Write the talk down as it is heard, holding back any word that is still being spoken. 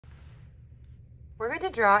we're going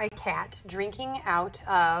to draw a cat drinking out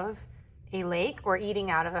of a lake or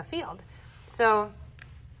eating out of a field. So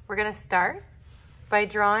we're going to start by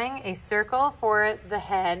drawing a circle for the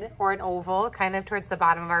head, or an oval kind of towards the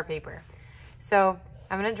bottom of our paper. So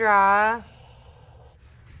I'm going to draw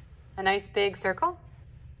a nice big circle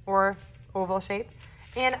or oval shape.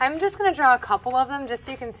 And I'm just going to draw a couple of them just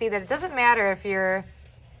so you can see that it doesn't matter if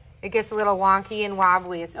it gets a little wonky and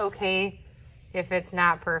wobbly. It's okay if it's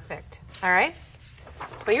not perfect. All right?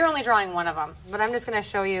 But you're only drawing one of them. But I'm just going to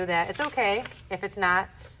show you that it's okay if it's not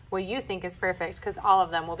what you think is perfect, because all of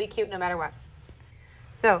them will be cute no matter what.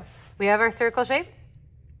 So we have our circle shape.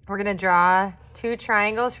 We're going to draw 2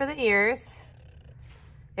 triangles for the ears.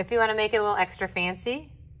 If you want to make it a little extra fancy,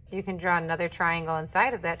 you can draw another triangle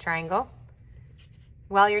inside of that triangle.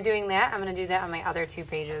 While you're doing that, I'm going to do that on my other 2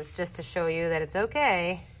 pages just to show you that it's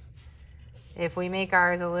okay if we make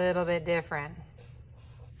ours a little bit different.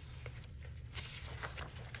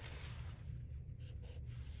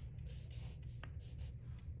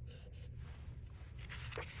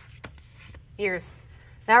 Ears.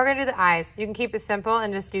 Now we're going to do the eyes. You can keep it simple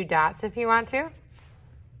and just do dots if you want to.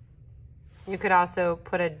 You could also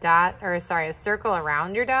put a circle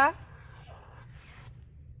around your dot.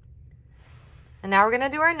 And now we're going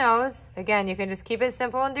to do our nose. Again, you can just keep it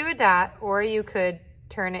simple and do a dot, or you could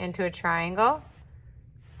turn it into a triangle,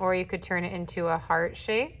 or you could turn it into a heart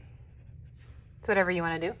shape. It's whatever you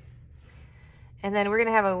want to do. And then we're going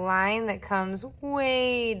to have a line that comes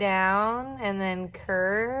way down and then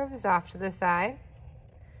curves off to the side,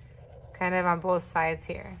 kind of on both sides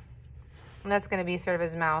here. And that's going to be sort of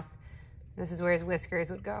his mouth. This is where his whiskers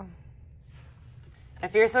would go.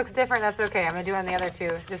 If yours looks different, that's okay. I'm going to do it on the other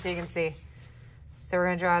 2 just so you can see. So we're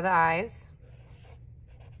going to draw the eyes.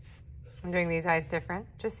 I'm doing these eyes different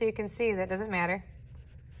just so you can see that doesn't matter.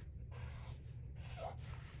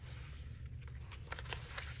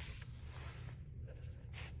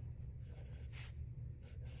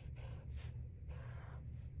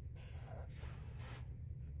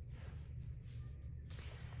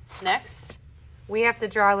 Next, we have to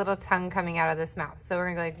draw a little tongue coming out of this mouth. So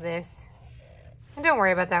we're going to go like this. And don't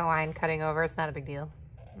worry about that line cutting over. It's not a big deal.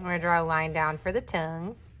 We're going to draw a line down for the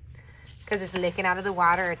tongue because it's licking out of the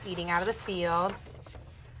water. It's eating out of the field.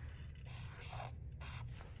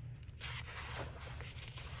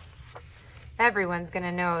 Everyone's going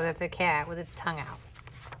to know that's a cat with its tongue out,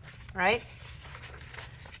 right?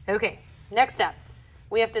 Okay, next up.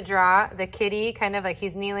 We have to draw the kitty kind of like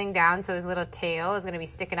he's kneeling down, so his little tail is going to be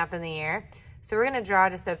sticking up in the air. So we're going to draw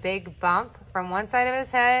just a big bump from one side of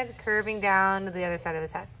his head, curving down to the other side of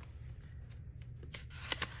his head.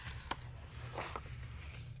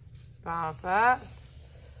 Bump up,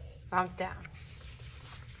 bump down.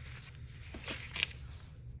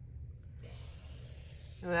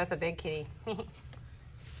 Ooh, that's a big kitty.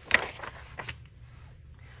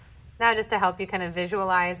 Now, just to help you kind of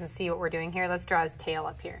visualize and see what we're doing here, let's draw his tail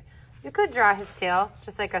up here. You could draw his tail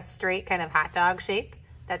just like a straight kind of hot dog shape.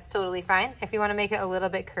 That's totally fine. If you want to make it a little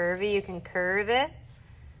bit curvy, you can curve it.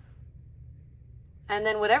 And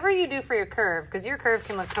then whatever you do for your curve, because your curve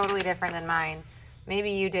can look totally different than mine.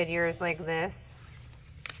 Maybe you did yours like this.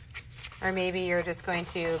 Or maybe you're just going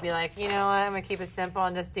to be like, you know what, I'm going to keep it simple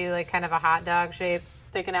and just do like kind of a hot dog shape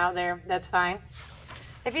sticking out there. That's fine.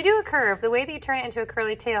 If you do a curve, the way that you turn it into a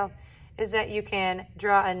curly tail is that you can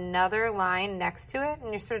draw another line next to it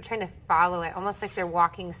and you're sort of trying to follow it, almost like they're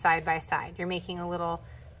walking side by side. You're making a little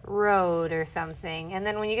road or something. And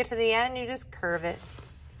then when you get to the end, you just curve it.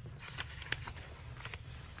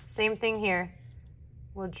 Same thing here.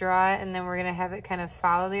 We'll draw it and then we're going to have it kind of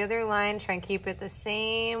follow the other line, try and keep it the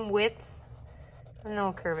same width, and then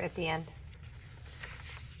we'll curve it at the end.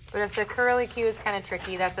 But if the curly Q is kind of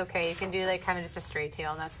tricky, that's okay. You can do like kind of just a straight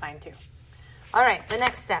tail and that's fine too. All right, the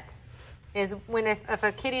next step is if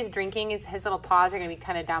a kitty's drinking, his little paws are going to be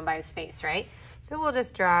kind of down by his face, right? So we'll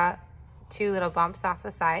just draw 2 little bumps off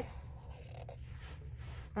the side.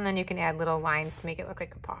 And then you can add little lines to make it look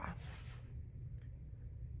like a paw.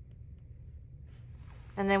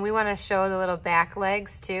 And then we want to show the little back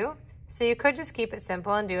legs too. So you could just keep it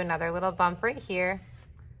simple and do another little bump right here,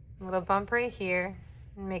 a little bump right here,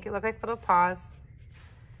 and make it look like little paws.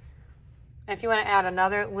 If you want to add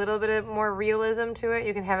another little bit of more realism to it,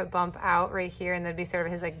 you can have it bump out right here and that'd be sort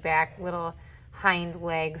of his like back little hind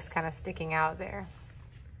legs kind of sticking out there.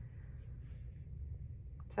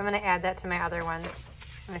 So I'm going to add that to my other ones.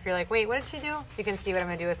 And if you're like, wait, what did she do? You can see what I'm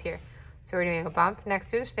going to do with here. So we're doing a bump next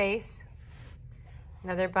to his face,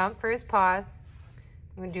 another bump for his paws.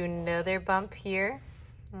 I'm going to do another bump here,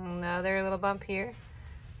 another little bump here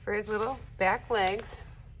for his little back legs.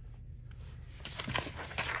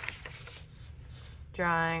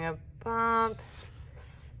 drawing a bump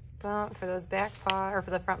for those back paws, or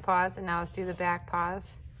for the front paws, and now let's do the back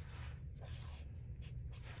paws.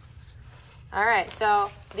 All right,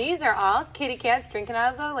 so these are all kitty cats drinking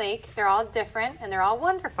out of the lake. They're all different and they're all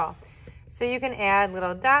wonderful. So you can add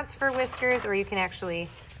little dots for whiskers, or you can actually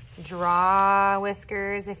draw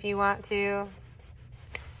whiskers if you want to.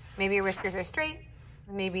 Maybe your whiskers are straight,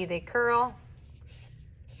 maybe they curl,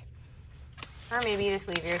 or maybe you just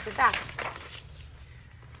leave yours with dots.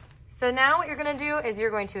 So now what you're gonna do is you're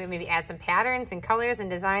going to maybe add some patterns and colors and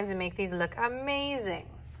designs and make these look amazing.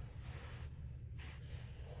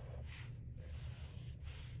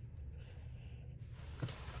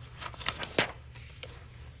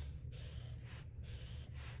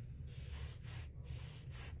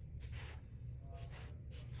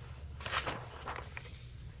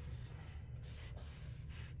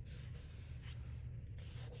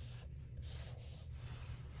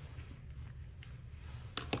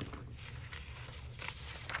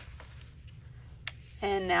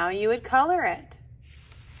 And now you would color it.